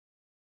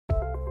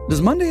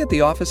Does Monday at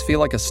the office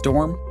feel like a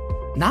storm?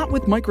 Not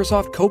with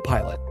Microsoft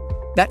Copilot.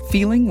 That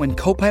feeling when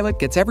Copilot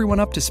gets everyone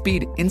up to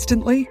speed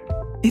instantly?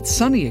 It's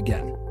sunny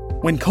again.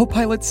 When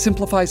Copilot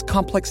simplifies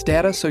complex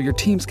data so your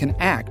teams can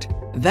act,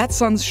 that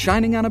sun's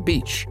shining on a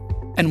beach.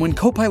 And when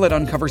Copilot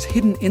uncovers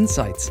hidden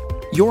insights,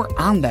 you're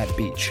on that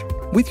beach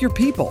with your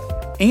people,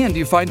 and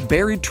you find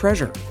buried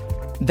treasure.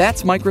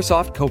 That's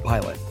Microsoft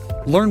Copilot.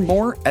 Learn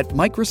more at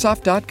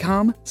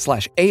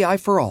Microsoft.com/AI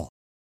for all.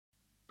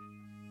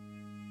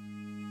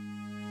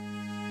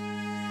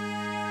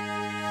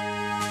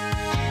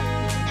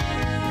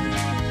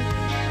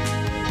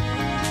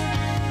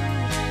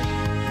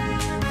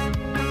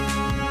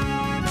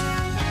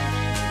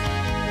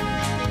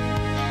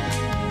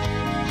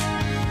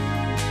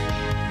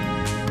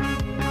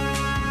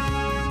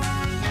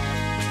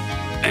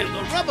 And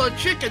the rubber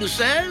chicken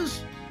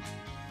says,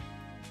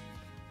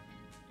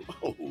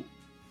 oh,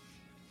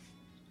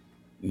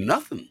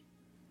 nothing.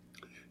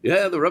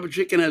 Yeah, the rubber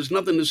chicken has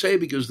nothing to say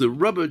because the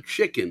rubber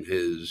chicken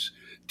has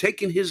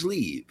taken his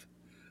leave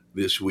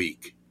this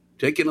week,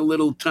 taking a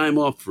little time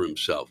off for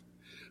himself,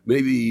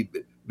 maybe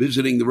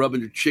visiting the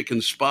rubber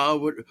chicken spa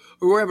or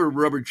wherever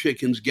rubber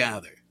chickens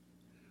gather,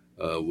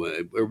 or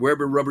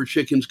wherever rubber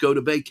chickens go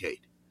to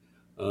vacate.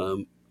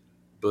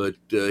 But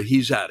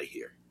he's out of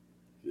here.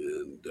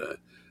 And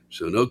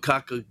so no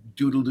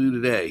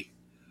cock-a-doodle-doo today.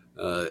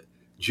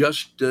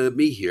 Just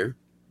me here,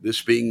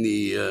 this being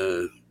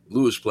the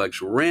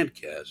Lewisplex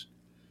Rantcast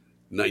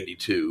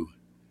 92,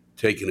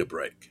 taking a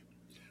break.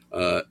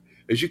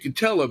 As you can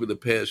tell over the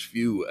past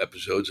few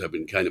episodes, I've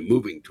been kind of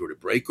moving toward a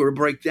break or a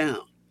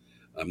breakdown.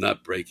 I'm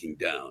not breaking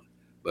down,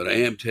 but I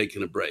am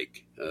taking a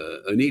break.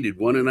 A needed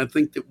one, and I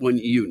think that one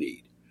you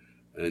need.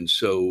 And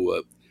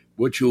so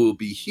what you will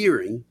be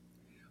hearing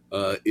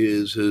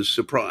is a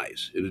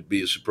surprise. It'd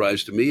be a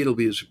surprise to me. It'll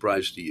be a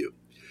surprise to you.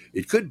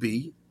 It could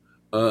be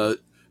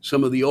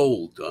some of the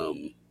old,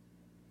 an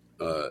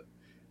older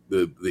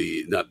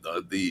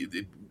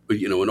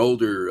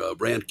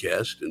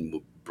Rantcast, and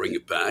we'll bring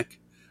it back.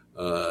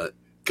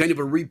 Kind of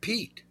a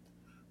repeat,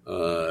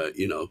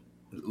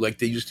 like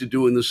they used to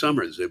do in the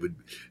summers. They would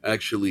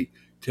actually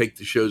take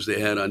the shows they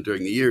had on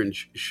during the year and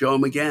show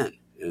them again.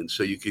 And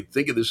so you could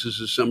think of this as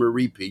a summer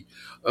repeat.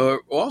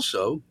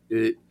 Also,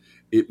 it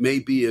may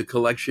be a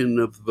collection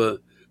of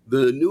the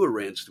newer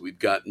rants that we've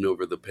gotten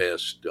over the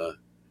past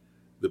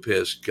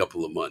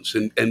couple of months.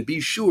 And be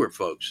sure,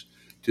 folks,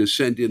 to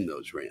send in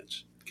those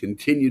rants.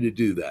 Continue to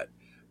do that,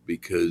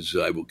 because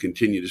I will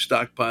continue to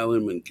stockpile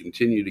them and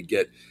continue to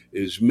get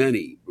as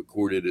many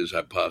recorded as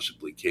I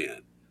possibly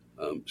can.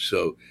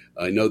 So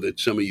I know that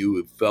some of you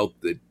have felt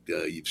that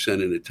you've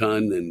sent in a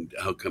ton, and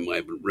how come I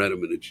haven't read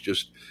them? And it's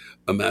just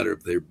a matter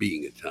of there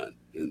being a ton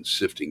and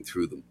sifting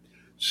through them.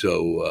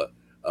 So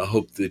I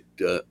hope that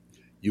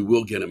you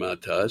will get them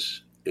out to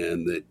us,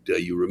 and that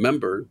you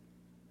remember,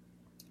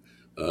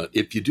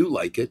 if you do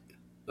like it,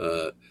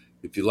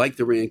 if you like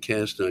the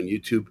Rantcast on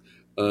YouTube,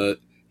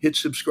 hit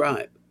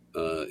subscribe.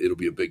 It'll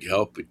be a big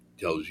help. It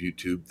tells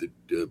YouTube that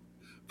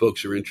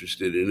folks are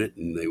interested in it,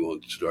 and they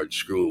won't start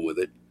screwing with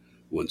it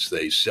once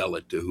they sell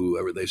it to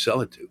whoever they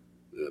sell it to.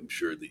 I'm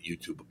sure that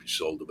YouTube will be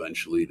sold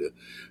eventually to,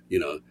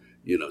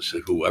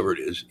 so whoever it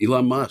is,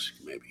 Elon Musk,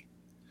 maybe.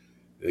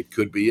 It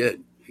could be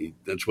it.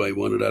 That's why he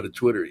wanted out of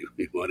Twitter.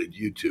 He wanted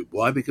YouTube.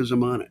 Why? Because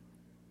I'm on it.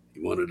 He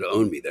wanted to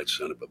own me, that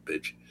son of a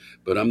bitch.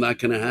 But I'm not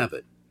going to have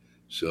it.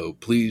 So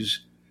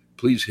please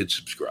hit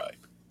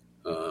subscribe.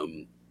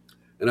 And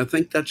I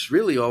think that's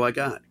really all I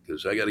got,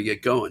 because I got to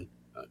get going.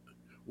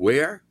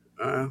 Where?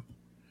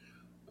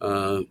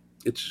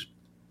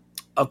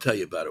 I'll tell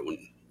you about it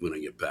when I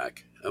get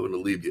back. I'm going to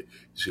leave you.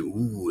 Say,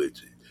 ooh,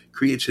 it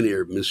creates an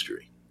air of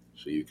mystery.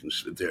 So you can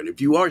sit there. And if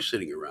you are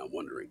sitting around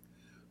wondering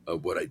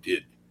what I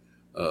did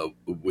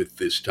with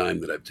this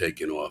time that I've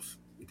taken off,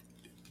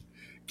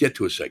 get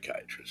to a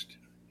psychiatrist.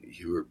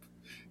 You're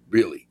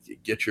really,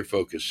 get your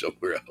focus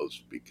somewhere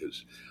else,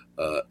 because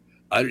I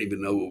don't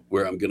even know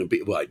where I'm going to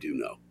be. Well, I do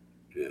know.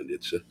 And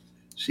it's a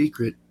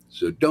secret.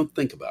 So don't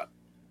think about it.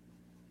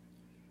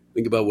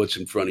 Think about what's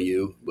in front of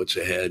you, what's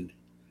ahead,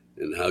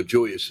 and how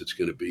joyous it's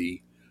going to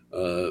be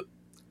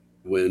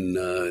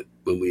when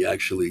we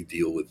actually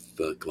deal with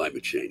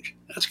climate change.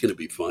 That's going to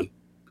be fun.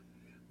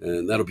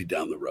 And that'll be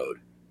down the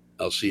road.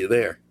 I'll see you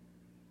there.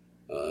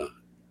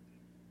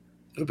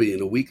 It'll be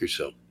in a week or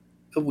so.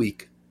 A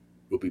week.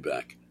 We'll be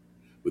back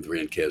with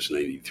Rantcast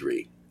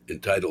 93,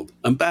 entitled,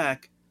 I'm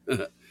Back.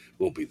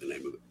 Won't be the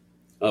name of it.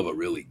 I'll have a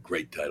really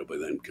great title by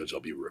then, because I'll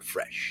be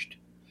refreshed.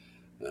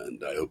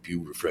 And I hope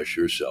you refresh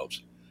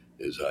yourselves.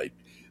 As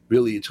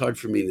it's hard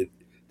for me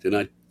to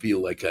not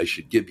feel like I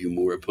should give you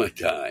more of my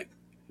time,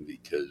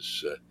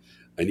 because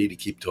I need to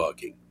keep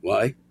talking.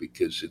 Why?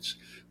 Because it's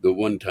the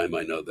one time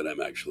I know that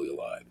I'm actually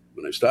alive.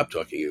 When I stop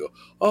talking, you go,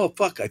 oh,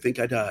 fuck, I think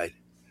I died.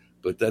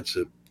 But that's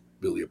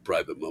really a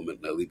private moment,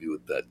 and I leave you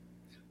with that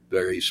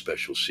very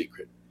special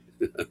secret.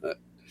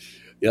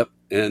 Yep,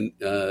 and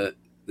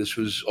this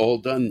was all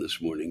done this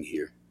morning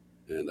here,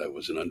 and I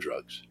wasn't on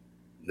drugs.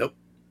 Nope.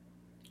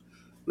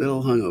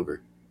 Little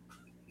hungover.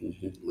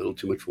 A little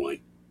too much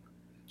wine.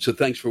 So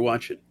thanks for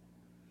watching.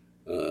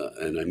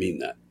 And I mean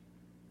that.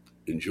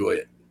 Enjoy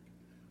it.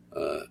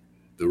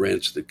 The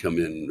rants that come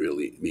in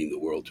really mean the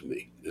world to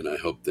me, and I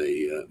hope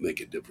they make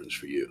a difference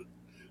for you.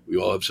 We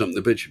all have something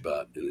to bitch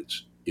about, and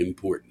it's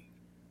important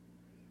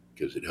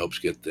because it helps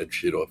get that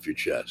shit off your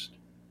chest.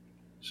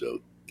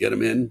 So get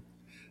them in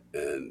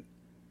and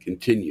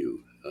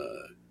continue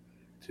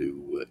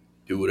to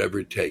do whatever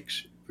it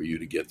takes for you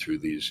to get through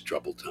these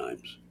troubled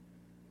times.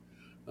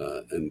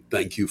 And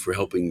thank you for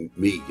helping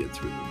me get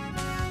through them.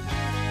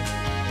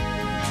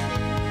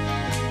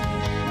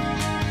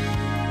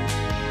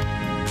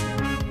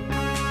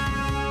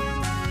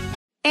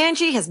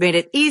 Angie has made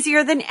it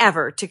easier than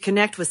ever to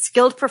connect with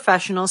skilled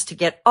professionals to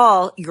get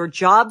all your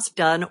jobs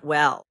done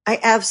well. I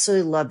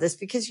absolutely love this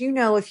because, you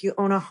know, if you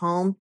own a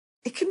home,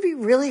 it can be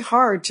really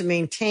hard to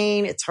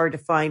maintain. It's hard to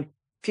find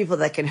people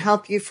that can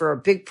help you for a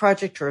big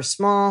project or a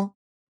small.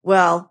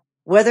 Well,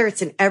 whether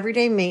it's in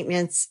everyday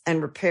maintenance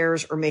and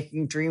repairs or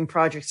making dream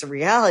projects a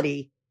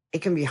reality,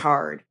 it can be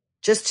hard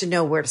just to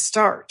know where to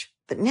start.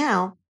 But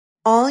now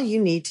all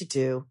you need to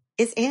do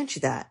is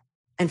Angie that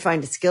and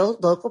find a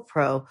skilled local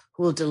pro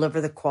who will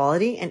deliver the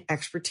quality and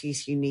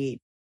expertise you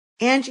need.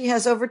 Angie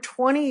has over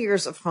 20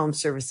 years of home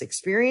service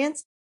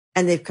experience,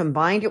 and they've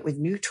combined it with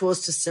new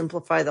tools to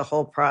simplify the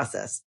whole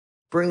process.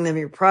 Bring them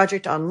your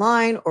project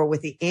online or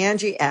with the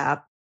Angie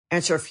app,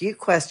 answer a few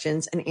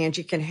questions, and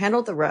Angie can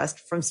handle the rest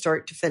from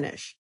start to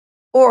finish.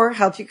 Or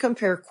help you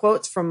compare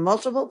quotes from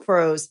multiple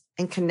pros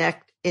and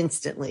connect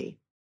instantly,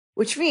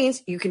 which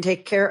means you can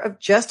take care of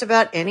just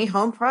about any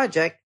home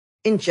project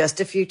in just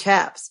a few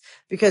taps.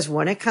 Because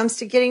when it comes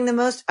to getting the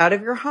most out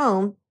of your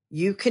home,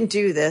 you can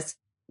do this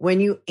when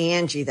you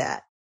Angie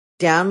that.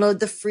 Download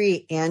the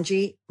free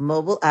Angie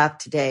mobile app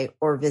today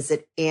or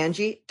visit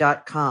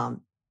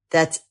Angie.com.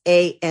 That's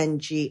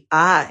ANGI.com.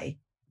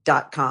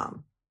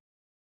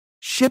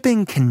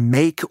 Shipping can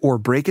make or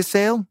break a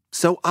sale,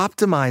 so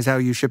optimize how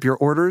you ship your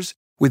orders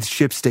with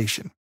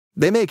ShipStation.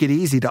 They make it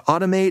easy to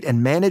automate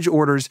and manage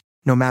orders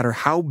no matter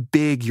how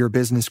big your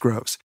business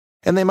grows.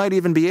 And they might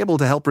even be able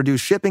to help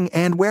reduce shipping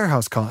and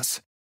warehouse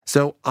costs.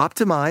 So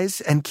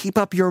optimize and keep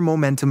up your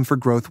momentum for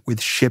growth with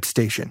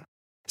ShipStation.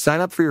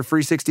 Sign up for your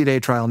free 60-day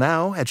trial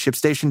now at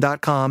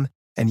ShipStation.com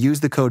and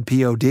use the code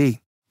POD.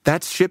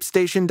 That's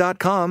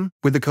ShipStation.com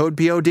with the code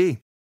POD.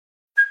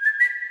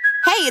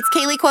 Hey, it's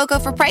Kaylee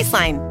Cuoco for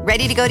Priceline.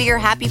 Ready to go to your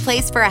happy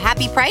place for a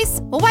happy price?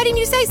 Well, why didn't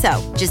you say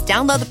so? Just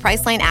download the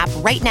Priceline app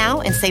right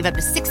now and save up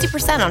to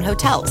 60% on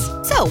hotels.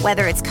 So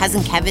whether it's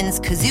Cousin Kevin's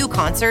Kazoo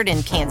Concert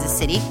in Kansas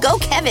City, go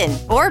Kevin,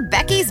 or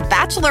Becky's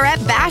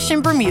Bachelorette Bash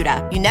in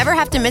Bermuda, you never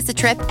have to miss a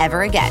trip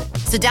ever again.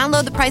 So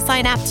download the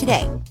Priceline app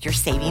today. Your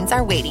savings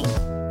are waiting.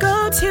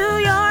 Go to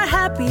your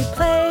happy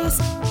place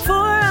for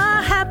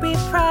a happy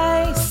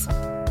price.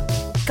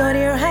 Go to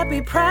your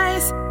happy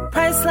price,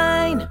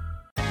 Priceline.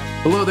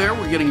 Hello there.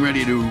 We're getting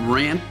ready to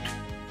rant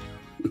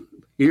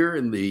here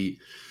in the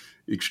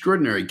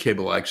extraordinary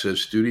cable access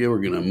studio. We're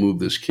going to move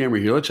this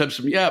camera here. Let's have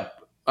some,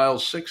 aisle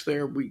 6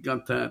 there. We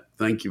got that.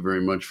 Thank you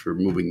very much for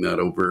moving that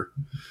over.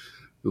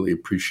 Really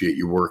appreciate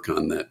your work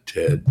on that,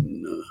 Ted.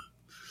 And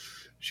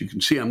as you can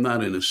see, I'm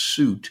not in a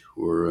suit,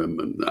 or I'm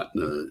not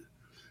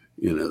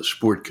in a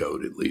sport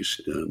coat, at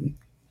least.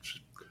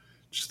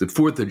 It's the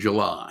 4th of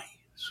July.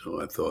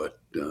 So I thought,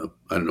 I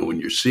don't know when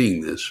you're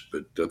seeing this,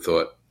 but I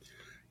thought,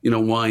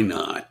 why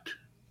not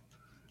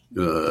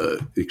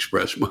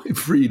express my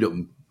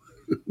freedom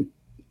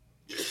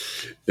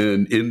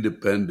and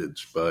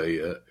independence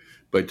by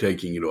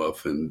taking it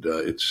off? And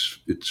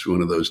it's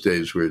one of those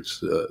days where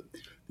the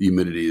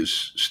humidity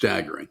is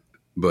staggering.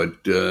 But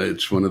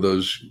it's one of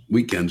those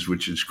weekends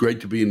which is great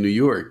to be in New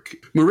York.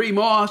 Marie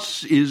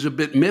Moss is a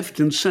bit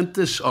miffed and sent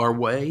this our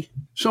way.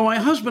 So my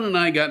husband and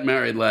I got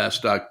married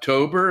last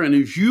October, and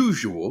as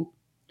usual,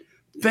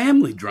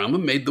 family drama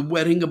made the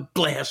wedding a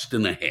blast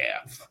and a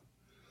half.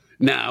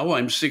 Now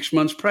I'm 6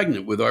 months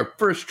pregnant with our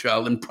first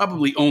child and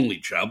probably only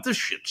child. This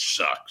shit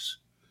sucks.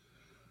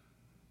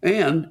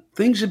 And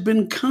things have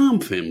been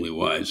calm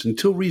family-wise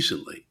until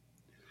recently.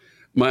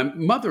 My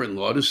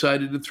mother-in-law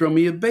decided to throw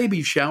me a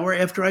baby shower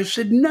after I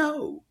said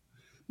no.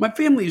 My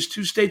family is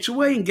 2 states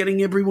away and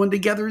getting everyone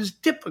together is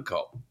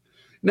difficult.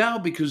 Now,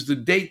 because the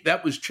date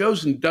that was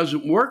chosen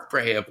doesn't work for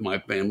half my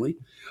family,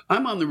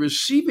 I'm on the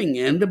receiving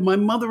end of my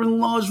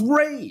mother-in-law's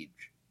rage.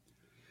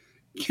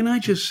 Can I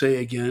just say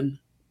again?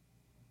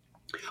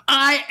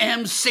 I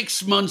am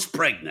 6 months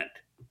pregnant.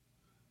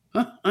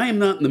 I am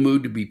not in the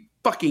mood to be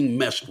fucking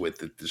messed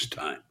with at this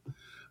time.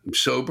 I'm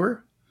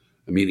sober.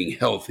 I'm eating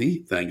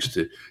healthy, thanks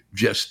to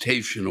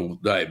gestational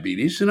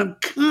diabetes, and I'm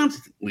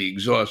constantly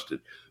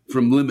exhausted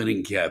from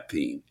limiting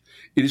caffeine.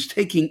 It is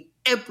taking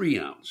every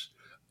ounce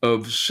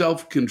of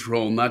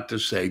self-control not to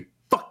say,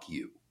 fuck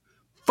you,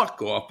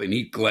 fuck off, and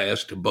eat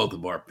glass to both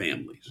of our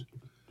families.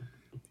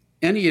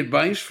 Any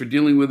advice for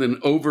dealing with an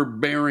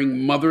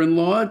overbearing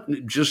mother-in-law,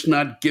 just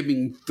not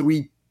giving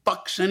 3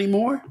 fucks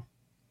anymore?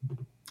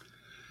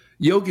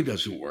 Yoga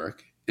doesn't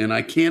work, and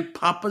I can't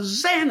pop a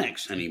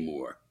Xanax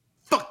anymore.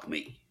 Fuck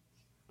me.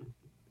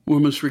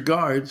 Warmest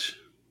regards,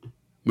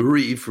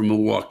 Marie from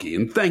Milwaukee.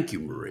 And thank you,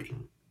 Marie.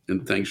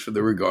 And thanks for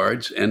the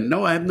regards. And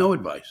no, I have no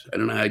advice. I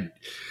don't know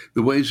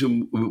the ways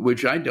in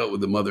which I dealt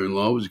with the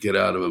mother-in-law was get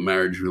out of a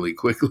marriage really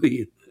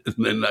quickly and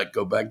then not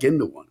go back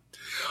into one.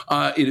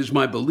 It is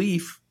my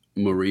belief,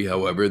 Marie,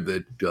 however,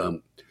 that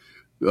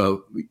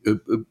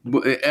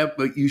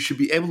you should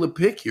be able to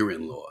pick your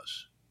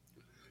in-laws.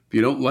 If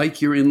you don't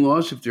like your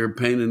in-laws, if they're a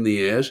pain in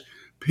the ass,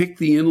 pick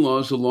the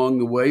in-laws along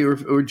the way,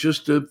 or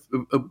just a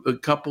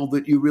couple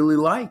that you really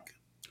like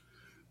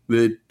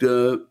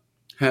that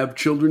have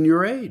children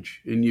your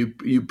age, and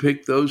you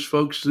pick those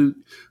folks who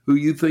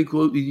you think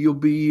you'll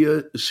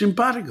be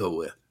simpatico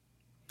with,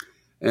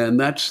 and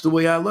that's the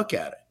way I look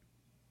at it.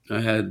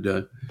 I had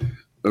a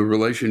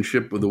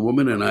relationship with a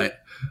woman,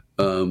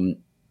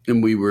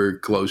 and we were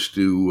close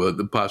to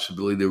the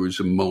possibility. There was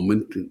a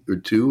moment or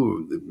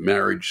two, the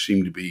marriage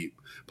seemed to be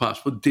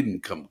possible. It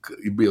didn't come.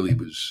 It really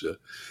was.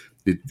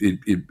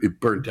 It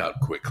burnt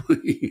out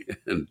quickly,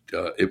 and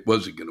it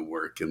wasn't going to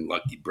work. And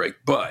lucky break,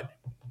 but.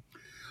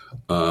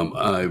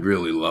 I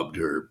really loved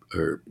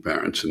her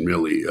parents and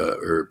really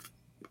her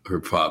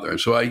father. And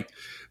so I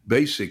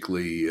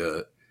basically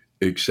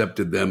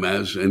accepted them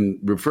and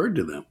referred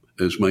to them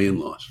as my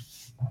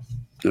in-laws.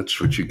 That's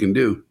what you can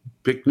do.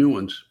 Pick new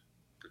ones.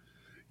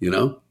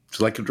 It's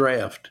like a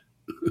draft.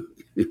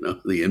 The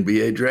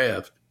NBA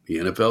draft, the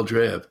NFL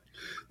draft,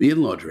 the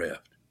in-law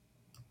draft.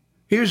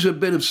 Here's a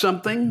bit of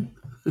something.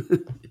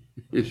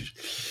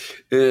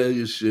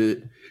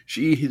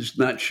 She is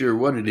not sure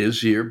what it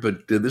is here,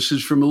 but this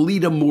is from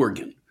Alita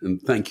Morgan.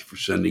 And thank you for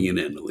sending it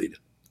in, Alita.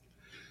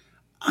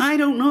 I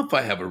don't know if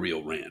I have a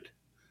real rant.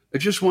 I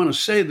just want to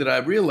say that I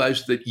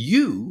realized that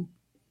you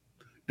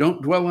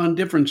don't dwell on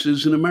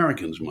differences in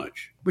Americans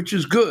much, which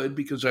is good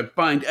because I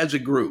find as a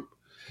group,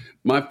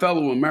 my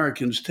fellow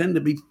Americans tend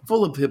to be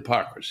full of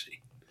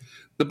hypocrisy.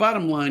 The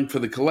bottom line for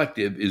the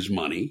collective is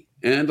money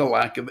and a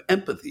lack of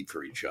empathy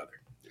for each other.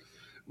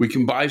 We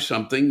can buy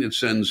something that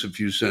sends a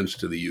few cents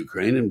to the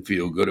Ukraine and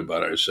feel good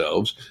about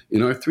ourselves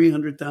in our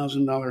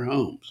 $300,000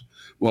 homes,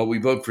 while we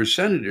vote for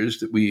senators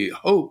that we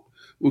hope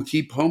will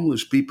keep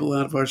homeless people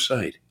out of our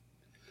sight.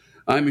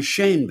 I'm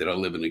ashamed that I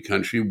live in a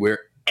country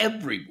where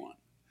everyone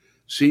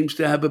seems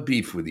to have a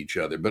beef with each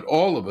other, but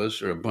all of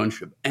us are a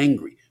bunch of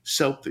angry,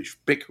 selfish,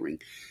 bickering,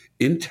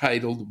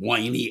 entitled,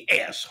 whiny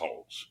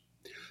assholes.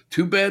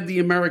 Too bad the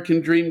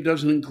American dream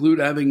doesn't include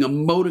having a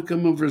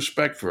modicum of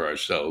respect for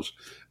ourselves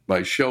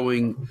by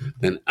showing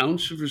an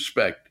ounce of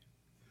respect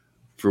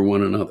for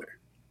one another.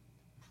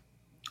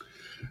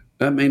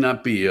 That may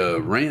not be a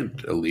rant,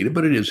 Alita,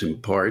 but it is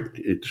in part.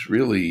 It's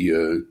really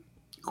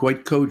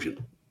quite cogent.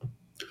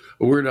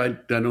 A word I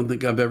don't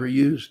think I've ever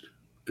used,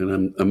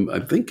 and I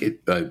think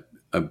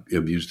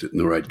I've used it in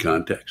the right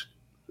context.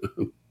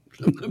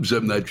 Sometimes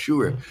I'm not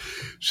sure.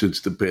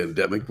 Since the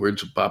pandemic,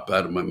 words will pop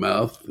out of my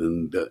mouth,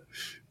 and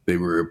they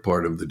were a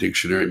part of the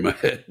dictionary in my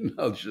head, and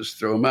I'll just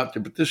throw them out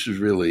there. But this is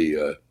really...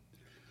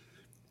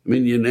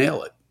 you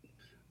nail it.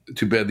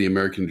 Too bad the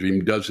American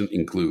dream doesn't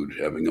include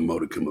having a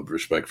modicum of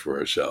respect for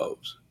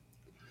ourselves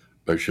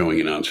by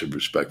showing an ounce of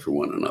respect for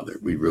one another.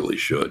 We really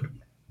should.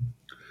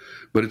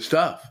 But it's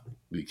tough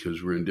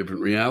because we're in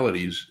different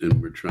realities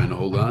and we're trying to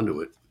hold on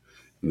to it.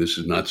 And this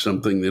is not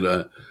something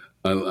that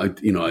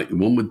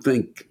one would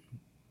think,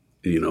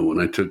 when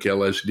I took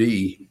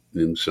LSD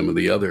and some of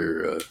the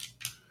other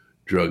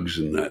drugs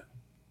in that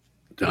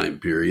time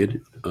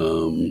period,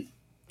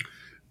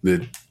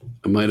 that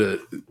I might have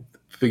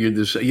figured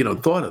this,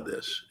 thought of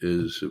this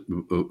is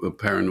a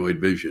paranoid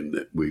vision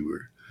that we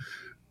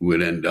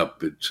would end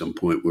up at some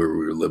point where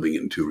we were living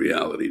in two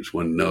realities.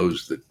 One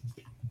knows that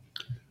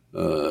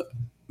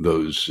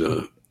those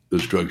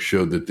drugs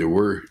showed that there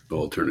were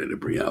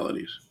alternative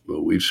realities.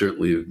 Well, we've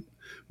certainly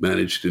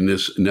managed to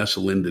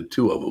nestle into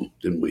two of them,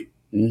 didn't we?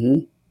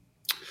 Mm-hmm.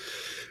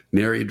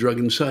 Nary a drug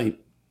in sight,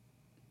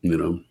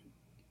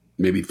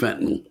 maybe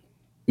fentanyl.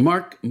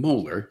 Mark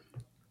Moeller,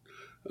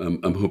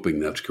 I'm hoping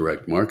that's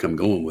correct, Mark. I'm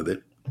going with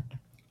it.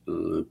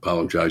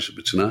 Apologize if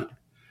it's not.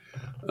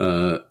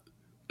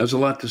 Has a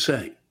lot to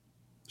say,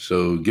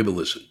 so give a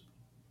listen.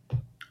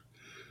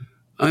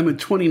 I'm a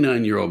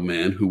 29-year-old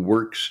man who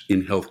works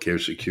in healthcare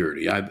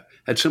security. I've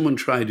had someone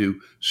try to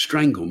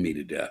strangle me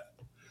to death.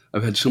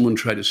 I've had someone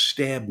try to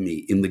stab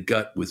me in the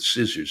gut with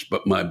scissors,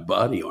 but my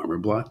body armor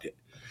blocked it.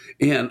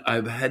 And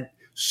I've had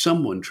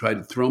someone try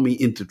to throw me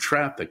into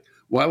traffic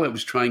while I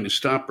was trying to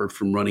stop her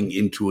from running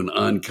into an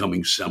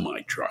oncoming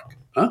semi-truck.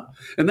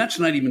 And that's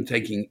not even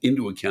taking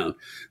into account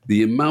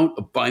the amount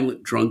of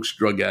violent drunks,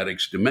 drug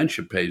addicts,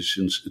 dementia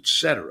patients,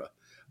 etc.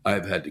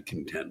 I've had to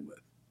contend with.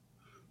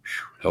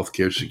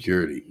 Healthcare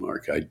security,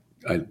 Mark.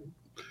 I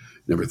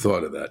never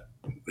thought of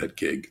that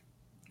gig,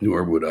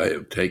 nor would I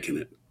have taken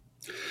it.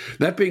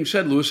 That being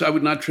said, Lewis, I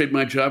would not trade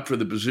my job for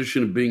the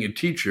position of being a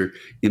teacher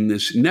in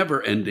this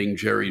never-ending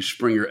Jerry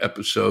Springer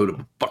episode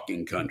of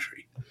fucking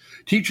country.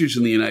 Teachers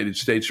in the United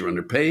States are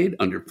underpaid,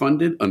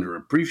 underfunded,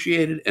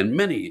 underappreciated, and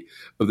many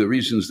of the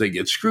reasons they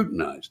get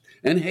scrutinized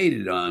and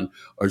hated on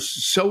are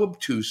so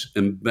obtuse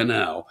and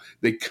banal,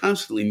 they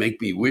constantly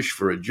make me wish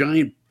for a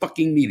giant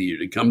fucking meteor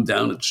to come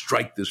down and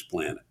strike this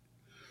planet.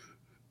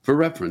 For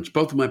reference,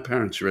 both of my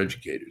parents are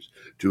educators.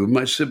 Two of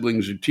my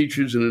siblings are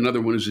teachers and another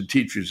one is a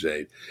teacher's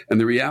aide. And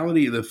the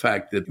reality of the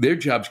fact that their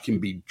jobs can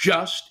be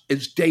just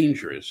as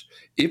dangerous,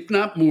 if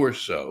not more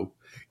so,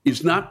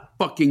 is not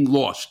fucking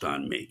lost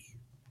on me.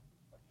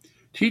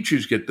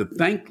 Teachers get the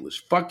thankless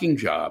fucking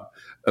job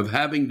of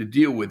having to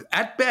deal with,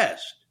 at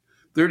best,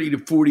 30 to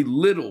 40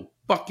 little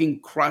fucking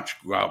crotch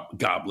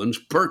goblins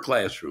per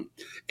classroom,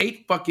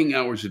 8 fucking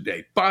hours a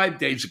day, 5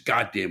 days a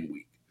goddamn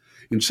week.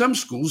 In some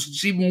schools,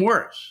 it's even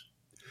worse.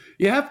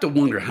 You have to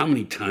wonder how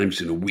many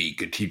times in a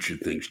week a teacher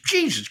thinks,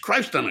 Jesus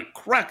Christ on a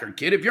cracker,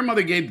 kid, if your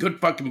mother gave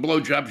good fucking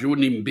blowjobs, you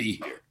wouldn't even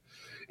be here.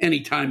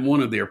 Anytime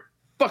one of their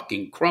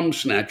fucking crumb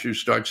snatchers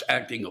starts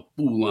acting a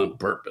fool on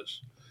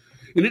purpose.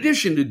 In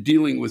addition to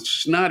dealing with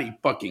snotty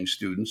fucking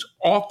students,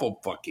 awful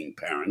fucking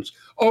parents,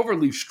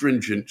 overly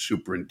stringent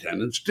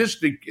superintendents,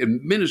 district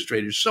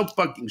administrators so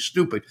fucking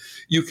stupid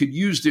you could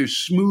use their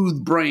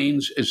smooth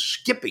brains as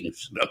skipping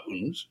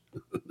stones,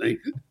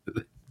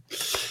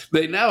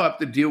 they now have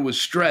to deal with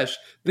stress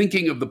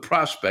thinking of the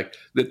prospect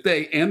that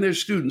they and their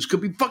students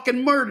could be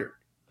fucking murdered.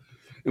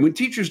 And when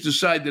teachers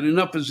decide that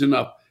enough is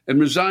enough and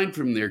resign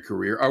from their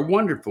career, our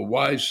wonderful,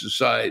 wise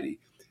society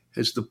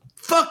has the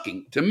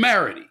fucking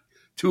temerity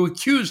to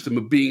accuse them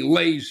of being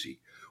lazy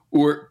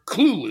or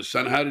clueless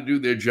on how to do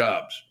their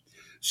jobs.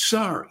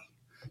 Sorry,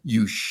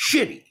 you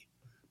shitty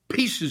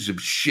pieces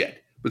of shit.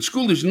 But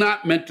school is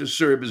not meant to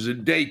serve as a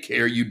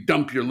daycare you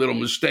dump your little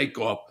mistake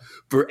off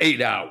for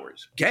 8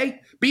 hours,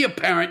 okay? Be a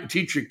parent and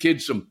teach your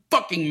kids some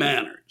fucking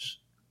manners.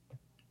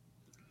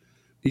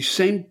 These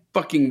same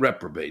fucking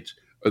reprobates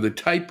are the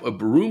type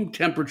of room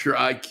temperature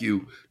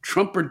IQ,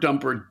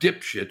 trumper-dumper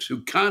dipshits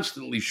who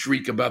constantly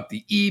shriek about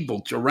the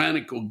evil,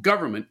 tyrannical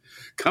government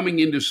coming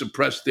in to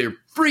suppress their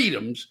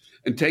freedoms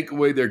and take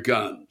away their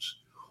guns.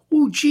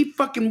 Ooh, gee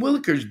fucking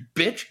willikers,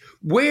 bitch.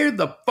 Where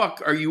the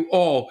fuck are you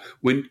all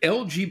when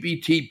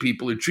LGBT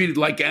people are treated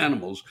like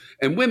animals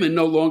and women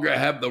no longer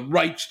have the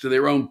rights to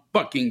their own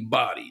fucking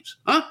bodies?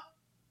 Huh?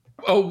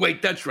 Oh,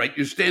 wait, that's right.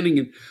 You're standing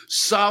in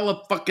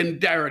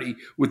solidarity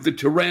with the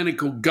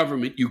tyrannical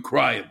government you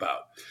cry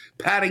about,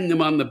 patting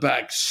them on the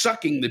back,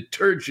 sucking the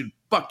turgid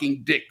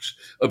fucking dicks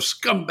of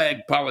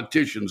scumbag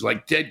politicians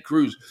like Ted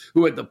Cruz,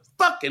 who had the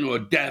fucking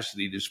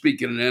audacity to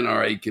speak at an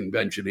NRA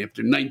convention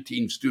after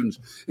 19 students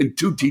and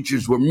 2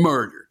 teachers were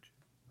murdered.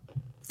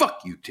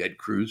 Fuck you, Ted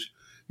Cruz.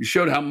 You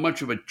showed how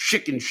much of a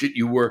chicken shit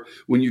you were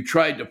when you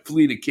tried to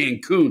flee to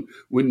Cancun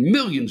when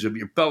millions of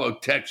your fellow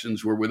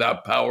Texans were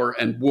without power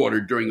and water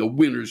during a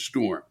winter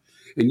storm.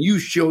 And you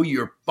show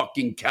your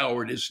fucking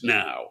cowardice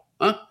now,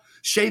 huh?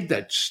 Shave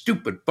that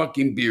stupid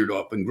fucking beard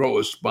off and grow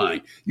a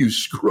spine, you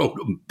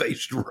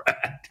scrotum-faced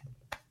rat.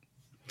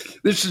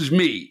 This is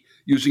me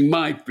using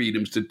my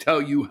freedoms to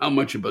tell you how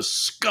much of a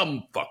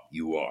scumfuck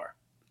you are.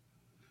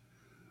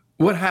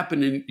 What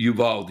happened in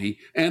Uvalde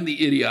and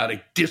the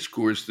idiotic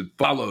discourse that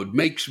followed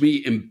makes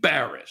me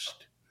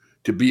embarrassed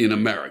to be an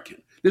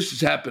American. This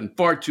has happened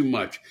far too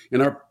much,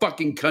 and our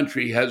fucking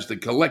country has the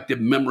collective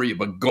memory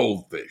of a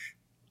goldfish.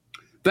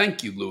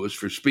 Thank you, Lewis,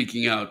 for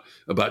speaking out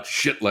about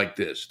shit like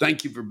this.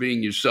 Thank you for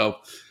being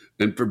yourself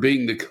and for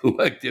being the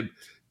collective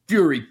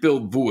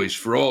fury-filled voice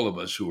for all of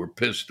us who are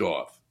pissed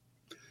off.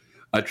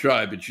 I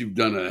try, but you've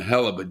done a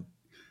hell of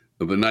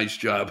a nice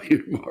job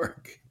here,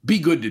 Mark. Be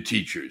good to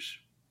teachers.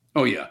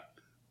 Oh, yeah.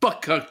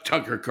 Fuck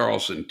Tucker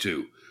Carlson,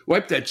 too.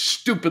 Wipe that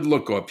stupid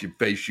look off your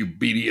face, you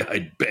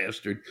beady-eyed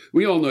bastard.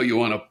 We all know you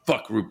want to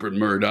fuck Rupert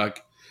Murdoch.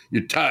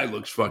 Your tie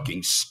looks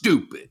fucking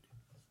stupid.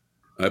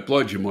 I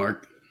applaud you,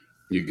 Mark.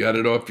 You got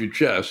it off your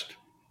chest.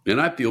 And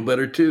I feel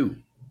better, too.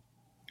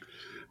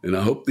 And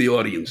I hope the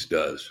audience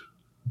does.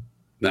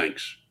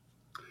 Thanks.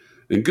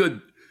 And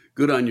good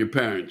on your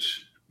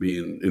parents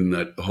being in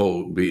that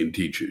hole, being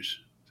teachers.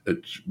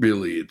 It's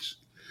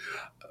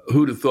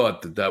who'd have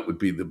thought that would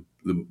be the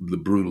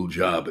brutal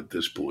job at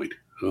this point,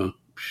 huh?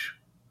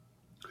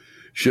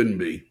 Shouldn't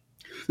be.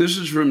 This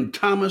is from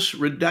Thomas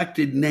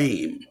Redacted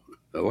Name.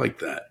 I like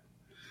that.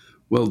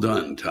 Well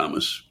done,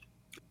 Thomas.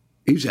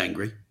 He's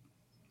angry,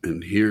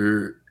 and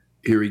here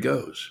he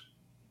goes.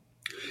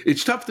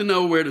 It's tough to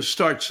know where to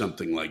start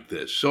something like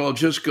this, so I'll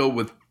just go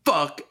with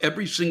fuck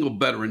every single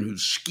veteran who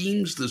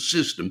schemes the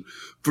system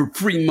for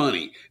free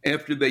money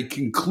after they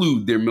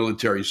conclude their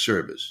military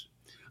service.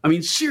 I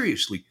mean,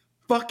 seriously,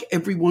 fuck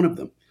every one of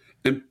them.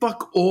 And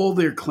fuck all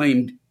their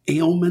claimed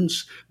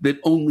ailments that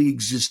only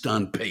exist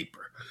on paper.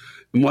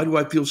 And why do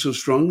I feel so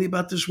strongly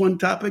about this one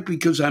topic?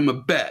 Because I'm a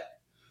vet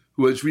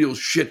who has real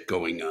shit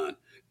going on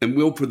and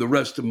will for the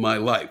rest of my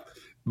life.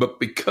 But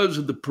because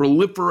of the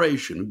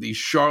proliferation of these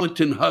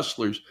charlatan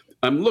hustlers,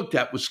 I'm looked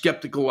at with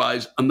skeptical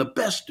eyes on the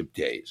best of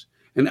days.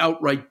 and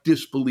outright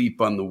disbelief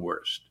on the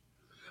worst.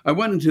 I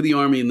went into the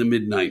Army in the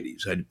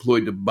mid-90s. I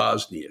deployed to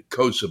Bosnia,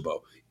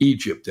 Kosovo,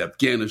 Egypt,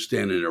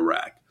 Afghanistan, and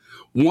Iraq.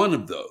 One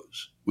of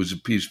those was a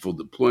peaceful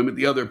deployment.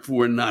 The other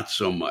 4, not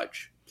so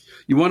much.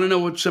 You want to know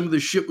what some of the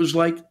shit was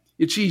like?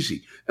 It's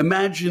easy.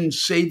 Imagine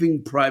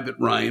Saving Private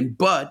Ryan,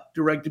 but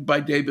directed by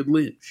David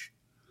Lynch.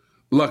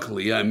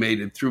 Luckily, I made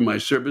it through my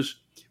service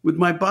with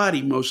my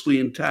body mostly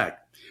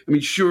intact. I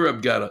mean, sure,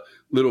 I've got a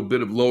little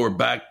bit of lower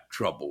back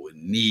trouble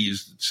and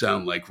knees that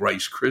sound like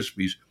Rice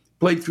Krispies,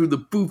 played through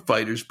the Foo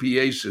Fighters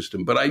PA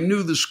system, but I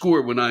knew the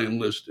score when I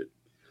enlisted.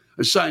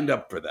 I signed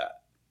up for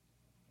that.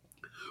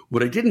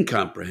 What I didn't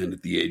comprehend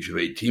at the age of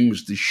 18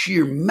 was the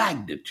sheer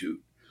magnitude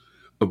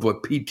of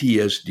what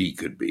PTSD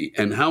could be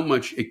and how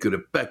much it could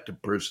affect a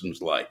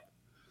person's life.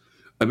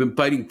 I've been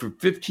fighting for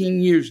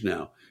 15 years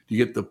now to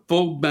get the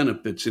full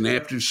benefits in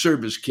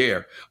after-service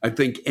care I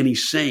think any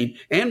sane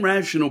and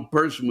rational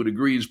person would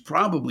agree is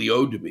probably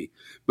owed to me.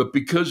 But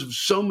because of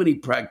so many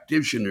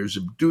practitioners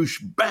of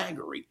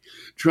douchebaggery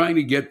trying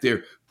to get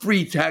their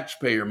free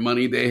taxpayer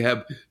money they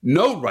have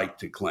no right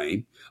to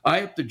claim, I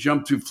have to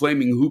jump through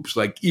flaming hoops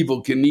like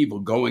Evel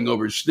Knievel going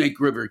over Snake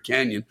River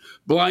Canyon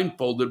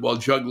blindfolded while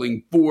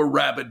juggling 4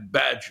 rabid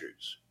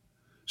badgers.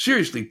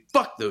 Seriously,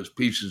 fuck those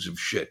pieces of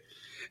shit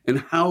and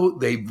how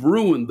they've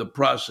ruined the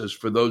process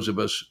for those of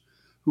us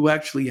who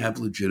actually have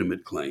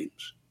legitimate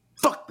claims.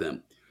 Fuck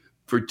them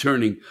for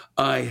turning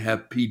 "I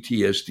have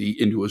PTSD"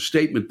 into a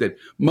statement that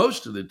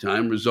most of the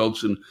time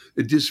results in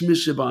a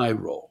dismissive eye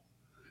roll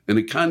and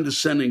a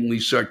condescendingly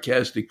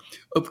sarcastic,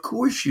 "Of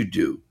course you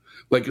do,"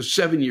 like a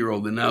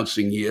 7-year-old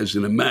announcing he has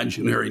an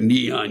imaginary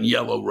neon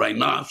yellow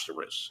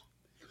rhinoceros.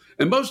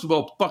 And most of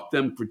all, fuck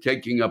them for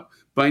taking up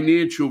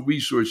financial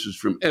resources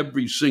from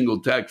every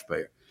single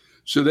taxpayer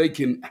so they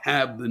can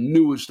have the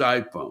newest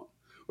iPhone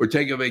or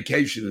take a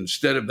vacation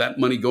instead of that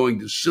money going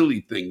to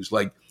silly things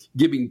like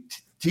giving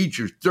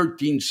teachers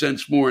 13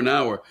 cents more an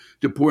hour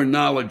to pour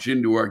knowledge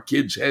into our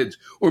kids' heads,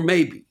 or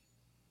maybe,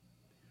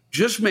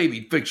 just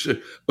maybe, fix a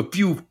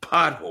few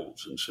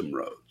potholes in some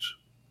roads.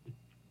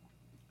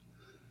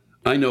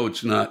 I know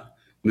it's not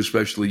an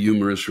especially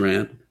humorous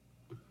rant,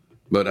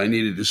 but I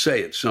needed to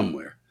say it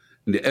somewhere.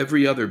 And to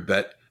every other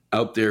vet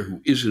out there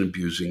who isn't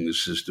abusing the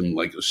system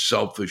like a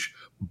selfish,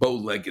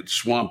 bow-legged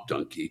swamp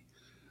donkey,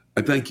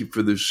 I thank you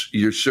for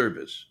your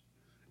service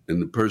and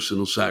the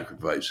personal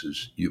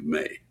sacrifices you've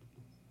made.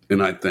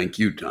 And I thank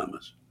you,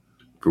 Thomas,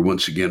 for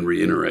once again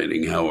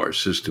reiterating how our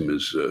system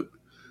is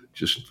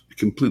just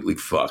completely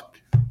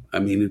fucked. I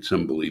mean, it's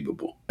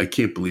unbelievable. I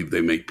can't believe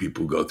they make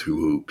people go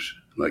through hoops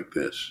like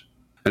this.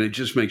 And it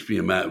just makes me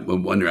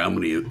wonder how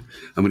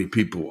many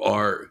people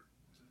are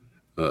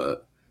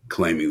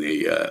claiming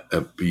they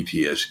have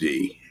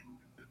PTSD,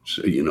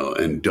 so,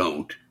 and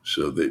don't,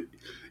 so that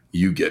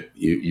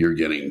you're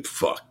getting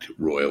fucked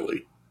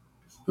royally.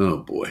 Oh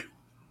boy.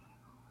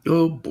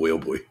 Oh boy, oh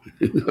boy.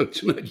 No,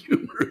 it's not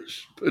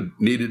humorous, but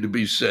needed to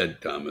be said,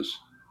 Thomas.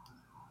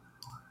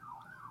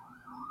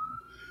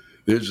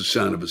 There's the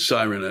sound of a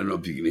siren. I don't know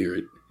if you can hear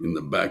it in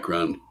the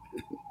background.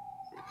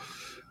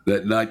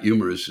 That not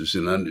humorous is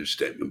an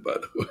understatement, by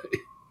the way.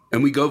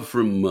 And we go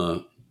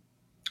from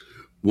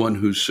one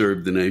who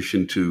served the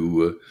nation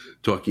to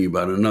talking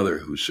about another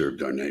who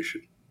served our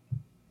nation.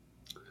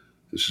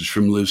 This is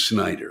from Liz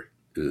Snyder,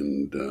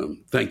 and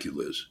thank you,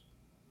 Liz,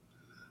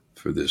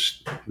 for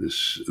this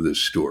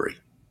story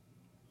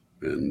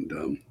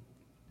and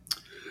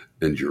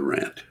your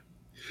rant.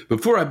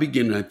 Before I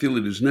begin, I feel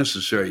it is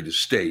necessary to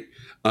state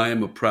I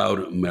am a proud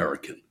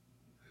American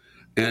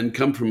and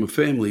come from a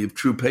family of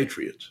true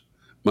patriots.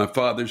 My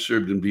father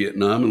served in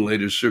Vietnam and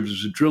later served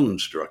as a drill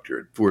instructor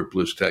at Fort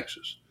Bliss,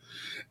 Texas.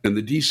 And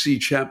the D.C.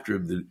 chapter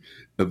of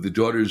the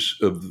Daughters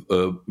of,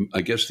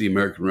 I guess, the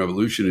American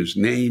Revolution is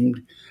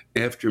named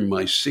after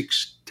my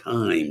 6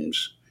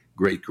 times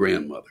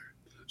great-grandmother.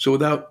 So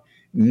without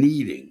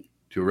needing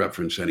to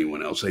reference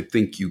anyone else, I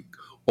think you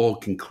all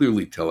can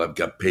clearly tell I've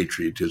got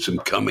patriotism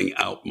coming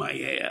out my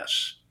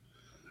ass.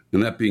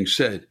 And that being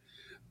said,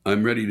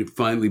 I'm ready to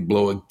finally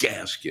blow a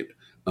gasket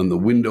on the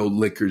window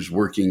lickers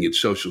working at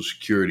Social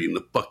Security and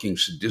the fucking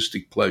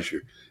sadistic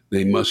pleasure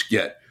they must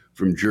get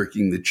from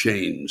jerking the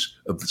chains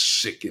of the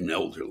sick and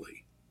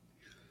elderly.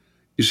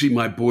 You see,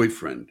 my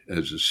boyfriend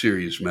has a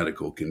serious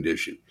medical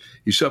condition.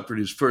 He suffered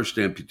his first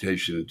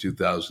amputation in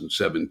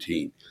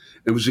 2017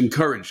 and was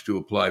encouraged to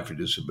apply for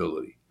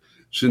disability.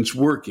 Since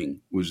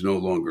working was no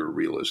longer a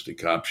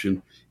realistic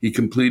option, he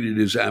completed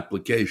his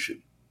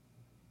application.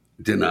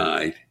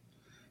 Denied.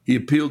 He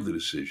appealed the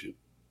decision.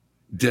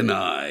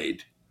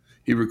 Denied.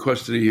 He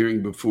requested a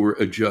hearing before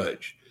a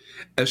judge.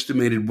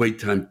 Estimated wait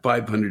time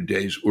 500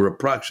 days or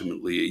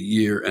approximately a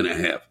year and a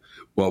half.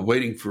 While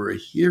waiting for a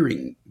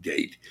hearing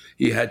date,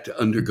 he had to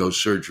undergo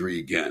surgery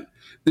again.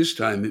 This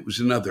time it was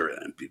another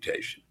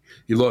amputation.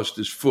 He lost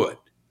his foot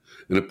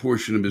and a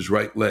portion of his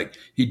right leg.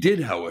 He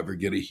did, however,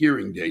 get a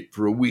hearing date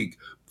for a week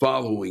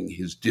following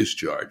his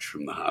discharge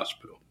from the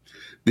hospital.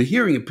 The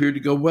hearing appeared to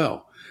go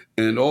well,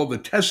 and all the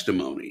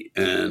testimony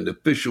and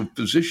official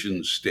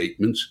physician's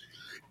statements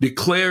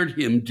declared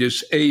him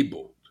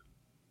disabled.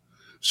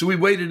 So we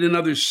waited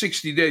another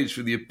 60 days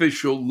for the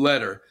official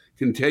letter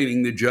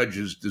containing the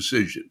judge's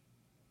decision.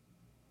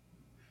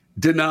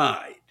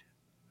 Denied.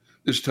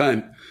 This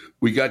time,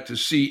 we got to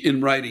see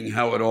in writing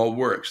how it all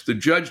works. The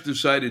judge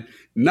decided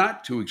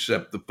not to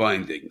accept the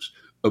findings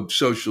of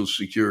Social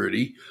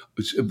Security's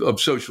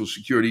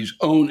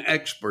own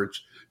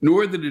experts,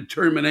 nor the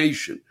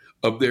determination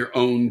of their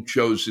own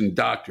chosen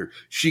doctor.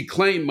 She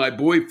claimed my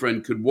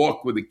boyfriend could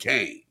walk with a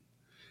cane,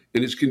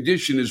 and his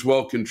condition is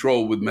well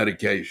controlled with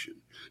medication.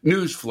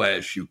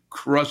 Newsflash, you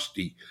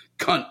crusty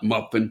cunt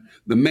muffin,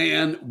 the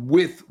man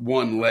with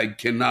one leg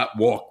cannot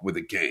walk with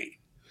a cane.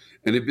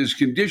 And if his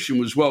condition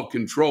was well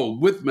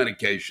controlled with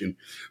medication,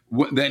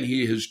 then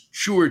he has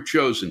sure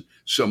chosen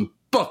some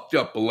fucked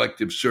up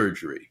elective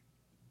surgery.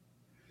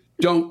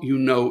 Don't you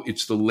know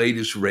it's the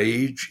latest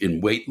rage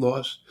in weight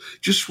loss?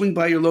 Just swing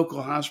by your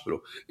local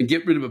hospital and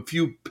get rid of a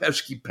few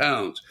pesky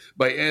pounds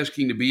by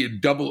asking to be a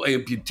double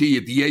amputee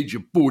at the age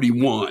of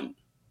 41.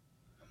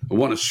 I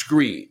want to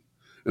scream,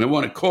 and I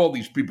want to call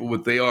these people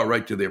what they are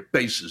right to their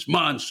faces,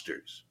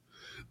 monsters.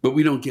 But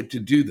we don't get to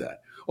do that.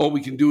 All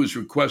we can do is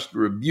request a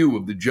review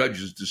of the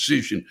judge's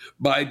decision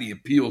by the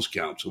Appeals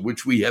Council,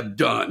 which we have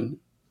done.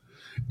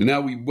 And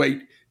now we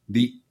wait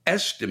the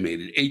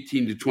estimated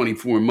 18 to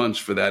 24 months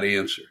for that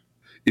answer.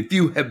 If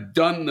you have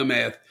done the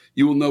math,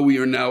 you will know we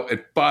are now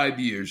at 5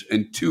 years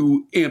and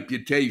 2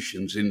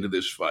 amputations into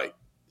this fight.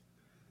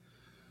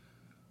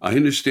 I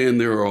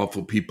understand there are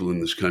awful people in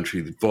this country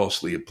that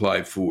falsely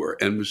apply for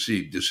and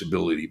receive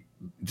disability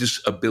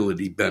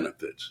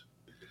benefits.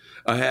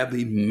 I have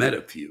even met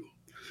a few.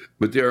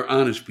 But there are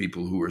honest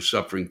people who are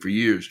suffering for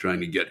years trying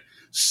to get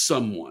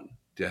someone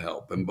to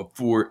help. And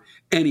before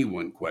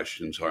anyone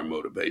questions our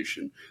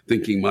motivation,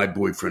 thinking my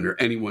boyfriend or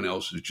anyone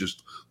else is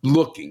just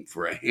looking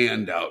for a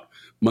handout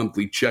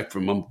monthly check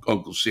from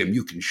Uncle Sam,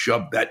 you can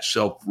shove that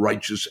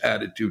self-righteous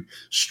attitude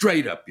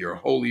straight up your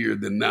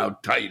holier-than-thou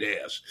tight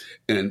ass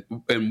and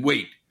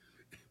wait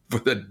for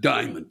the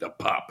diamond to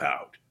pop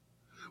out.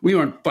 We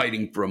aren't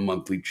fighting for a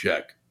monthly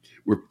check.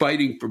 We're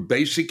fighting for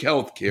basic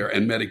health care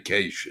and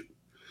medication.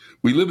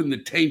 We live in the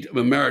taint of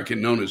America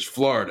known as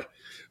Florida,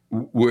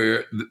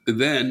 where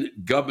then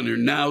Governor,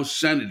 now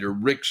Senator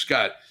Rick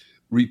Scott,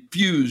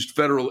 refused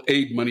federal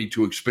aid money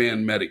to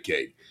expand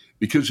Medicaid.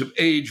 Because of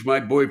age,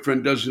 my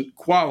boyfriend doesn't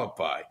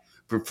qualify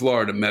for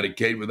Florida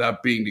Medicaid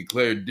without being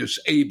declared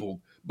disabled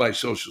by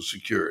Social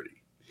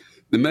Security.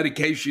 The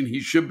medication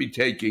he should be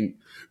taking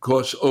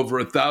costs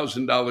over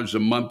 $1,000 a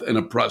month, and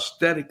a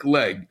prosthetic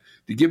leg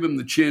to give him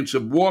the chance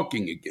of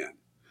walking again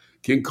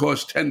can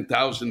cost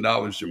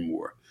 $10,000 or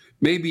more.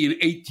 Maybe in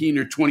 18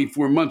 or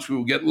 24 months, we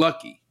will get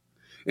lucky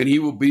and he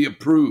will be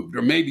approved.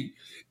 Or maybe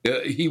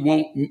he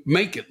won't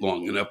make it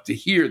long enough to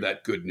hear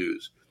that good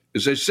news.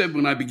 As I said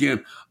when I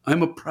began,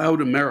 I'm a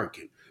proud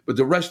American, but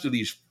the rest of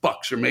these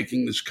fucks are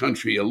making this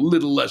country a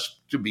little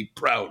less to be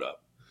proud of.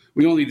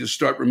 We all need to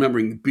start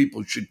remembering that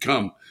people should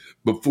come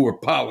before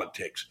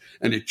politics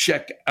and to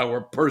check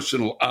our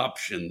personal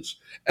options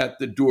at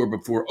the door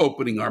before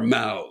opening our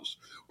mouths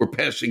or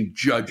passing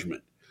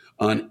judgment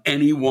on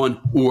anyone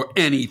or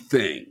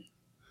anything.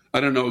 I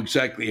don't know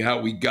exactly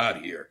how we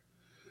got here,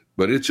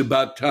 but it's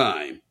about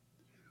time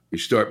we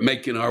start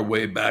making our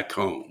way back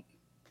home.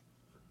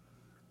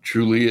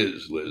 Truly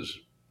is, Liz.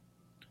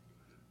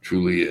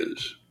 Truly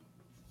is.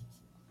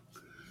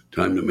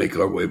 Time to make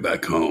our way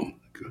back home.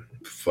 Good.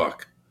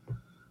 Fuck.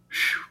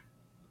 Whew.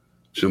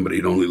 Somebody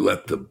had only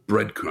left the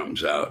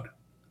breadcrumbs out.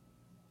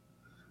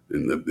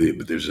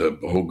 But there's a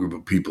whole group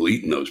of people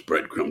eating those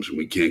breadcrumbs, and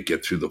we can't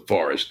get through the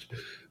forest.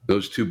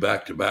 Those two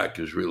back-to-back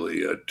is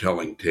really a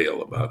telling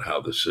tale about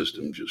how the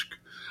system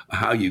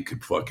how you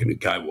could a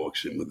guy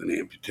walks in with an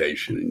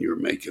amputation and you're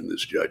making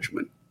this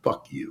judgment.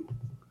 Fuck you.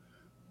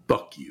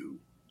 Fuck you.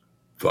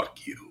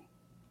 Fuck you.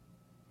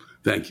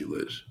 Thank you,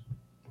 Liz.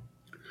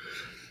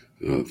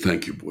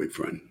 Thank you,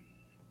 boyfriend.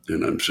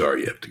 And I'm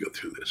sorry you have to go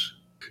through this.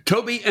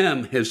 Toby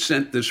M. has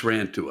sent this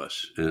rant to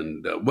us,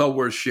 and well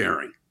worth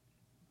sharing.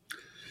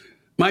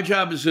 My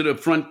job is at a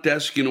front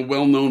desk in a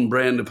well-known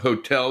brand of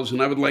hotels,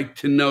 and I would like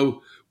to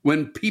know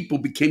when people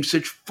became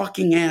such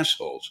fucking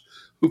assholes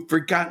who've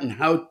forgotten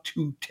how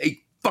to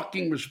take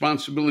fucking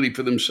responsibility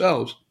for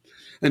themselves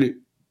and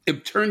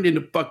have turned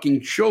into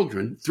fucking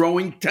children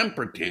throwing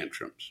temper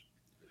tantrums.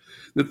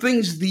 The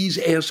things these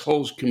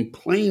assholes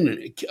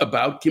complain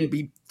about can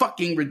be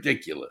fucking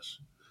ridiculous.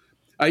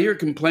 I hear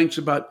complaints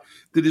about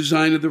the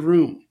design of the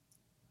room.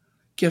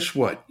 Guess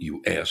what,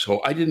 you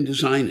asshole? I didn't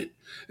design it.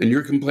 And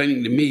you're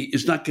complaining to me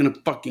is not going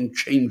to fucking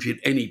change it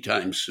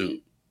anytime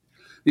soon.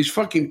 These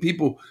fucking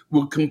people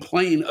will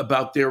complain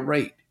about their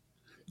rate.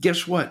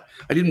 Guess what?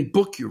 I didn't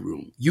book your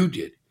room. You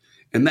did.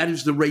 And that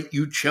is the rate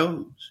you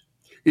chose.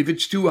 If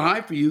it's too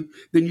high for you,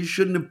 then you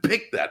shouldn't have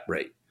picked that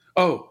rate.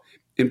 Oh,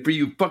 and for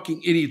you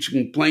fucking idiots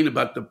who complain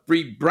about the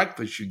free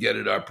breakfast you get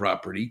at our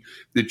property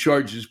that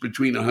charges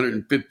between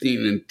 $115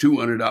 and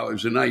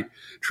 $200 a night,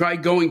 try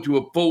going to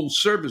a full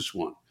service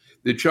one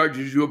that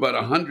charges you about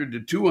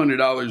 $100 to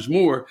 $200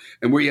 more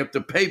and where you have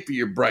to pay for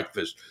your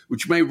breakfast,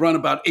 which may run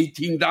about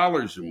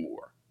 $18 or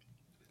more.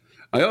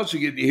 I also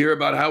get to hear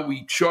about how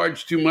we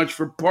charge too much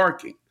for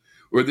parking,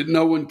 or that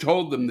no one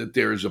told them that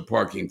there is a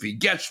parking fee.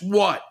 Guess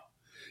what?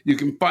 You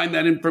can find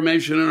that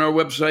information on our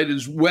website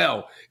as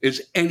well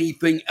as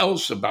anything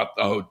else about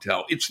the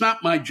hotel. It's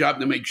not my job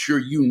to make sure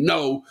you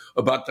know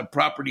about the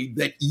property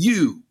that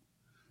you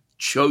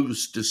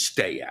chose to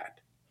stay at.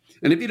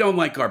 And if you don't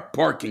like our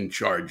parking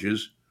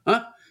charges,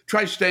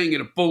 try staying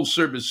at a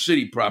full-service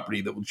city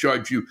property that will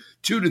charge you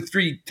 2 to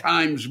 3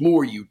 times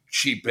more, you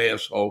cheap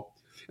asshole.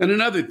 And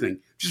another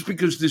thing, just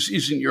because this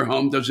isn't your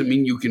home doesn't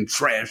mean you can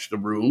trash the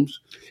rooms.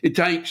 It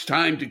takes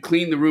time to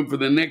clean the room for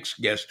the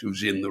next guest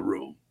who's in the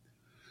room.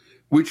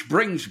 Which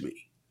brings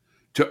me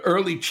to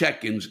early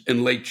check-ins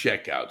and late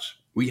checkouts.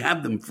 We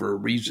have them for a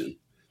reason.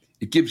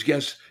 It gives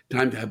guests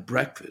time to have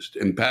breakfast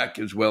and pack,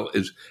 as well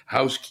as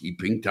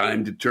housekeeping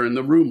time to turn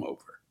the room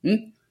over.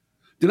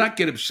 Do not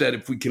get upset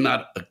if we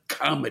cannot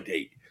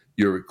accommodate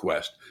your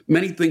request.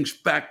 Many things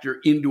factor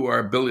into our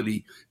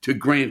ability to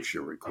grant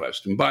your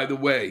request. And by the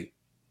way,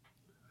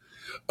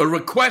 a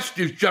request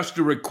is just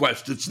a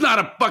request. It's not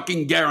a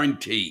fucking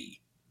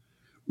guarantee.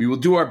 We will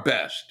do our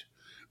best,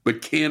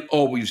 but can't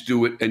always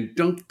do it. And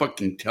don't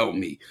fucking tell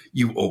me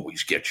you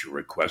always get your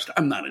request.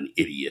 I'm not an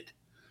idiot.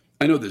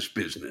 I know this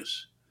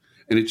business,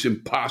 and it's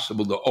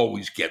impossible to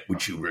always get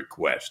what you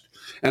request.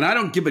 And I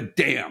don't give a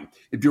damn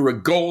if you're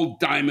a gold,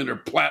 diamond, or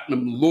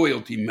platinum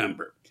loyalty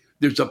member.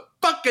 There's a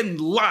fucking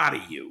lot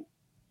of you.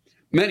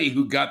 Many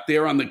who got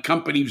there on the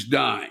company's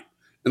dime.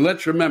 And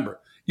let's remember,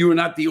 you are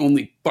not the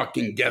only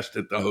fucking guest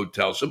at the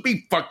hotel, so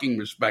be fucking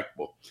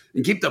respectful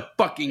and keep the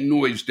fucking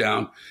noise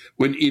down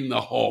when in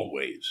the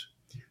hallways.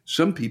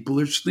 Some people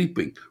are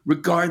sleeping,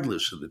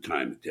 regardless of the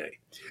time of day.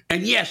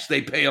 And yes,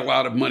 they pay a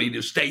lot of money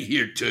to stay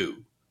here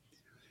too.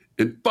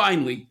 And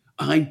finally,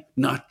 I'm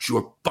not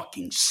your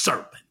fucking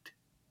servant.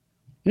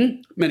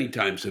 Many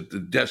times at the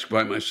desk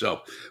by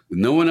myself, with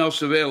no one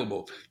else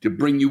available to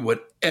bring you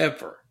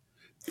whatever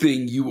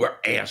thing you are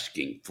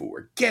asking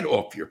for. Get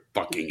off your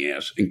fucking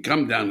ass and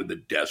come down to the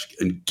desk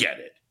and get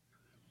it.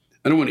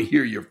 I don't want to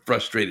hear your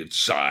frustrated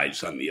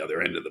sighs on the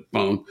other end of the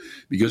phone,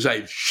 because I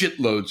have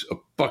shitloads of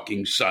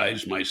fucking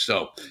sighs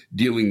myself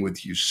dealing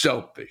with you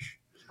selfish,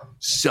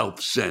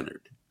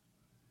 self-centered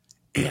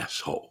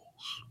assholes.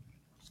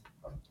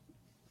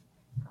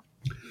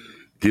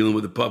 Dealing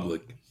with the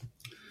public,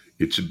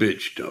 it's a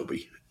bitch,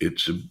 Toby.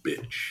 It's a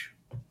bitch.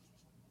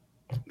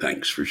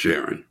 Thanks for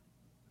sharing.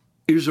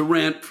 Here's a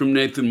rant from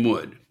Nathan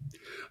Wood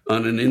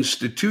on an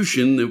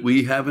institution that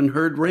we haven't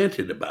heard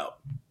ranted about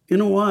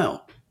in a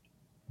while.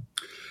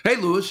 Hey,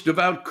 Lewis,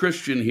 devout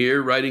Christian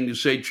here, writing to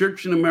say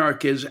church in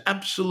America is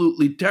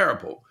absolutely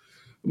terrible,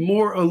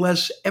 more or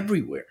less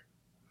everywhere.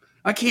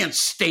 I can't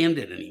stand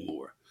it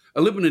anymore. I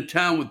live in a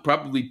town with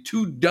probably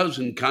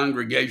 24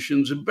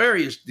 congregations of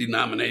various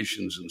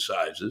denominations and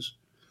sizes.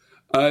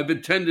 I've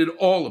attended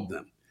all of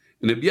them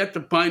and have yet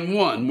to find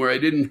one where I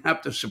didn't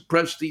have to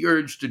suppress the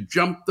urge to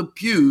jump the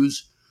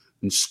pews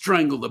and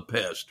strangle the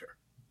pastor.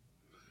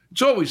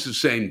 It's always the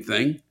same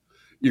thing.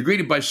 You're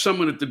greeted by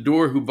someone at the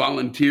door who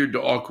volunteered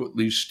to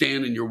awkwardly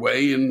stand in your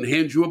way and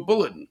hand you a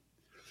bulletin.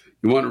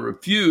 You want to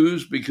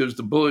refuse because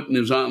the bulletin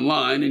is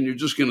online and you're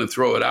just going to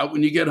throw it out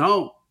when you get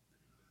home.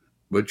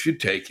 But you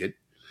take it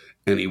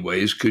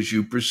anyways because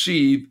you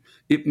perceive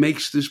it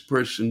makes this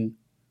person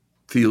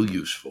feel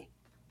useful.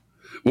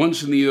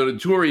 Once in the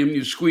auditorium,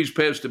 you squeeze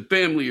past a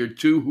family or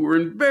two who are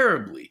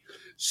invariably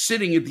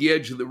sitting at the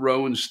edge of the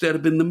row instead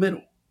of in the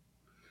middle.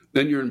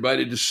 Then you're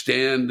invited to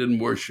stand and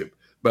worship,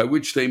 by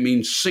which they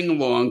mean sing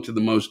along to the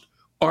most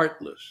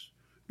artless,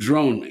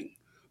 droning,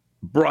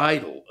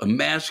 bridal,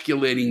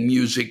 emasculating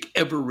music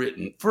ever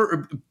written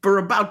for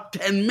about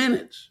 10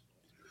 minutes.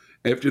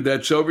 After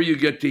that's over, you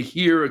get to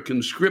hear a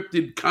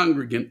conscripted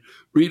congregant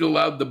read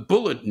aloud the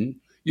bulletin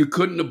you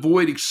couldn't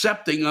avoid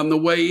accepting on the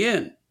way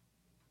in.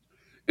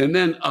 And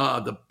then,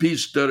 the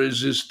piece de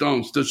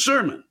resistance, the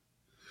sermon,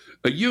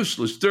 a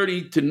useless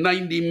 30 to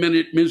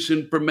 90-minute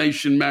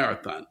misinformation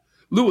marathon.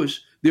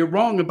 Lewis, they're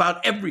wrong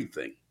about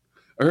everything.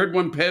 I heard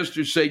one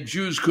pastor say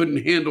Jews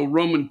couldn't handle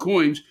Roman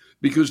coins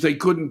because they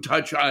couldn't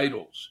touch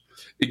idols,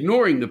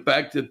 ignoring the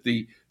fact that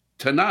the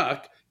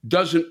Tanakh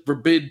doesn't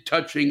forbid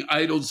touching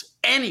idols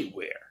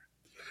anywhere,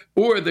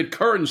 or that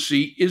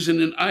currency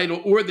isn't an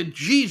idol, or that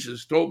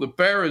Jesus told the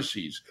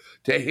Pharisees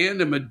to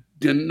hand him a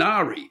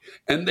denarii,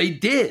 and they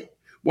did.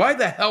 Why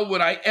the hell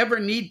would I ever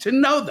need to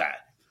know that?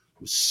 I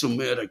was so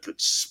mad I could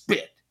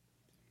spit.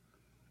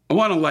 I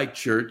want to like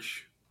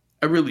church.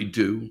 I really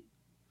do.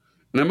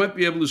 And I might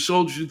be able to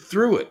soldier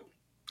through it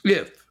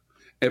if,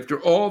 after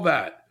all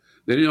that,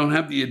 they don't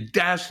have the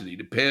audacity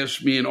to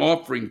pass me an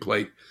offering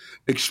plate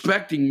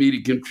expecting me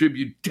to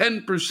contribute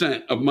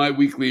 10% of my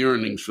weekly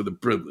earnings for the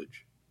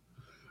privilege.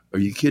 Are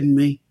you kidding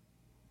me?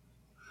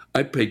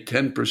 I'd pay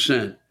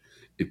 10%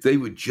 if they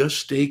would just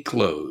stay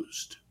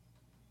closed.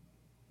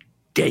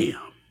 Damn.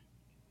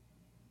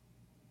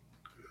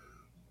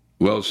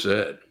 Well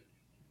said.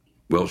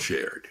 Well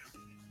shared.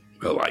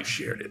 Well, I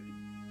shared it.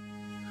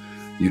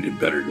 You did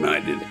better than I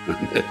did.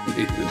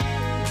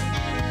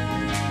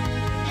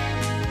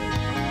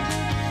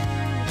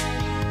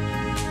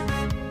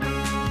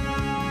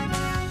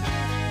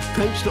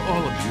 Thanks to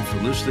all of you for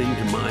listening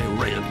to my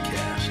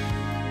Rantcast.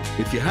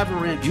 If you have a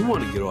rant you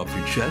want to get off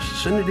your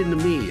chest, send it in to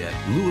me at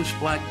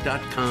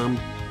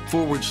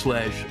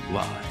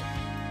lewisblack.com/live.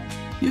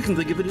 You can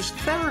think of it as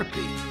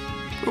therapy,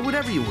 or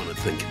whatever you want to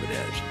think of it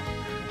as.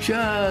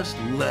 Just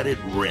let it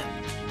rip.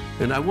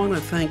 And I want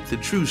to thank the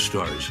true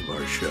stars of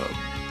our show,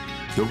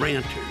 the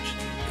ranters,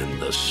 and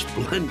the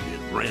splendid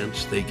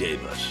rants they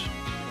gave us.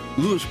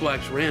 Lewis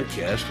Black's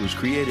Rantcast was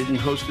created and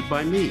hosted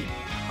by me,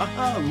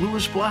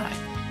 Lewis Black.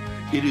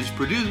 It is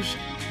produced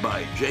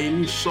by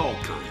James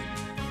Salkind.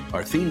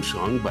 Our theme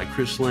song by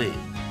Chris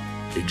Lane.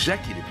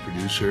 Executive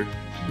producer,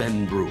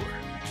 Ben Brewer.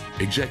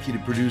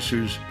 Executive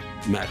producers,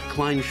 Matt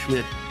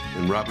Kleinschmidt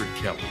and Robert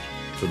Kelly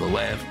for the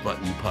Laugh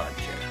Button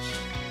Podcast.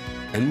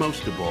 And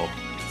most of all,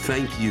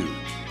 thank you,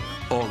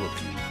 all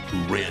of you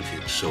who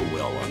ranted so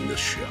well on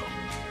this show.